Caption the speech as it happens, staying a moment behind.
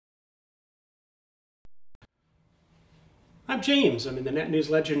I'm James. I'm in the Net News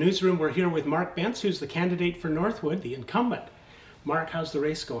Ledger newsroom. We're here with Mark Bentz, who's the candidate for Northwood, the incumbent. Mark, how's the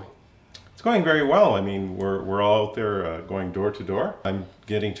race going? It's going very well. I mean, we're all out there going door to door. I'm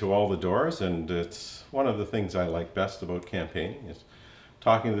getting to all the doors, and it's one of the things I like best about campaigning is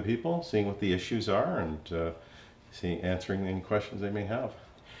talking to the people, seeing what the issues are, and answering any questions they may have.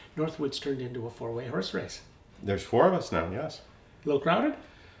 Northwood's turned into a four-way horse race. There's 4 of us now, yes. A little crowded?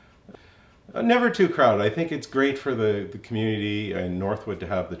 Never too crowded. I think it's great for the community and Northwood to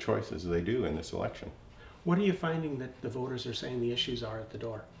have the choices they do in this election. What are you finding that the voters are saying the issues are at the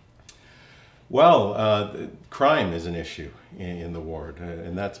door? Well, crime is an issue in the ward,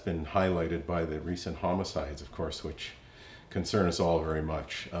 and that's been highlighted by the recent homicides, of course, which concern us all very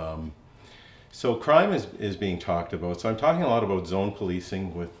much. So crime is being talked about. So I'm talking a lot about zone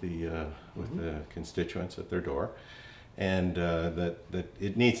policing with the constituents at their door, and that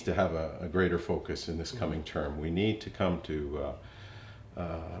it needs to have a greater focus in this coming term. We need to come to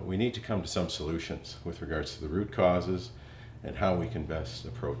some solutions with regards to the root causes and how we can best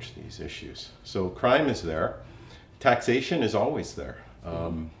approach these issues. So crime is there. Taxation is always there.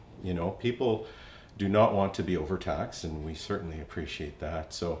 You know, people do not want to be overtaxed, and we certainly appreciate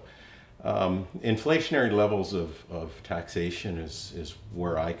that. So inflationary levels of taxation is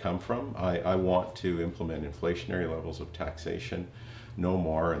where I come from. I want to implement inflationary levels of taxation, no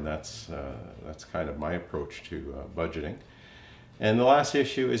more, and that's kind of my approach to budgeting. And the last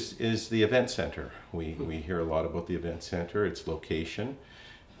issue is the event center. We hear a lot about the event center, its location,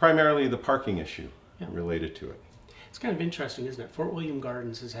 primarily the parking issue related to it. It's kind of interesting, isn't it? Fort William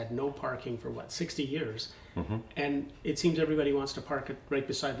Gardens has had no parking for, what, 60 years? And it seems everybody wants to park it right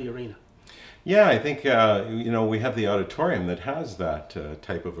beside the arena. Yeah, I think, you know, we have the auditorium that has that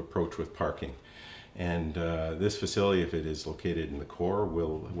type of approach with parking. And this facility, if it is located in the core,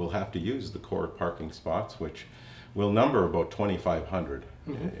 will have to use the core parking spots, which will number about 2,500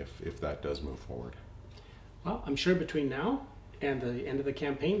 if that does move forward. Well, I'm sure between now and the end of the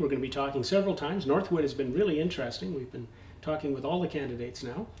campaign, we're going to be talking several times. Northwood has been really interesting. We've been talking with all the candidates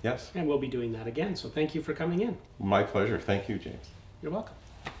now. Yes. And we'll be doing that again. So thank you for coming in. My pleasure. Thank you, James. You're welcome.